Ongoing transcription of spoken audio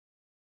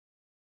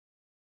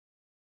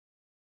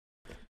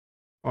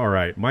All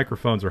right,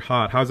 microphones are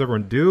hot. How's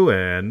everyone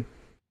doing?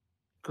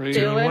 Great.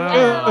 Doing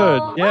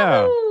well. Good,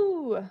 yeah.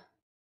 Woo!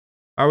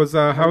 How was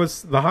the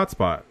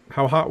hotspot?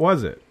 How hot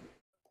was it?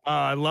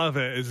 I love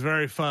it. It's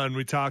very fun.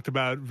 We talked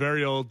about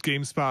very old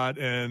GameSpot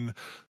and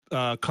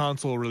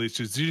console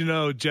releases. Did you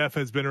know Jeff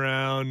has been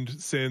around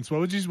since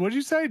what did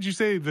you say? Did you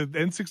say the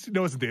N60?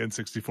 No, it wasn't the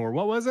N64.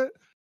 What was it?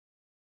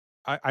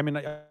 I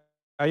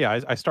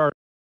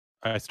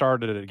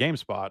started at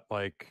GameSpot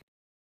like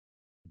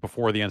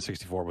before the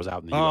N64 was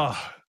out in the US.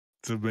 Oh,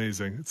 it's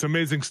amazing. It's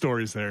amazing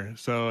stories there.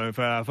 So if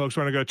folks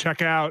want to go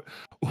check out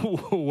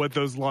what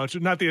those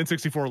launches, not the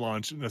N64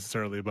 launch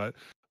necessarily, but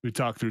we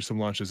talked through some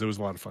launches. It was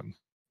a lot of fun.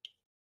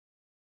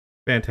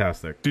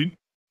 Fantastic. Do you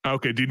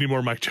need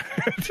more mic check?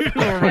 Just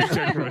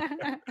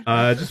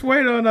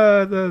wait on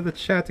the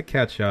chat to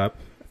catch up.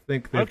 I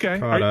think they've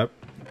caught up.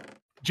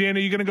 Jan,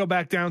 are you going to go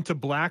back down to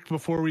black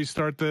before we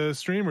start the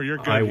stream, or you're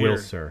good I will, here?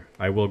 sir.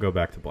 I will go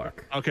back to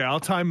black. Okay, I'll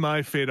time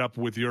my fade up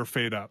with your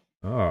fade up.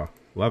 Oh,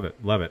 love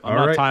it. Love it. I'm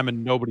not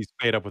timing nobody's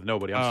fade up with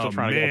nobody. I'm still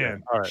trying to get there.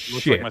 All right,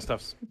 looks like my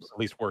stuff's at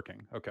least working.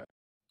 Okay.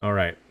 All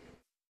right.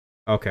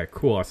 Okay,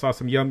 cool. I saw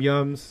some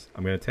yums.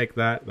 I'm going to take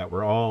that. That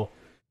we're all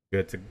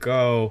good to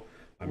go.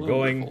 I'm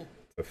going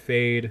to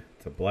fade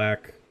to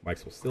black.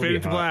 Mics will still be hot.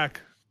 Fade to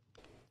black.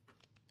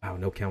 Wow,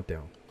 no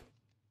countdown.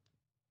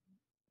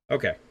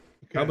 Okay.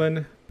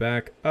 Coming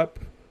back up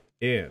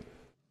in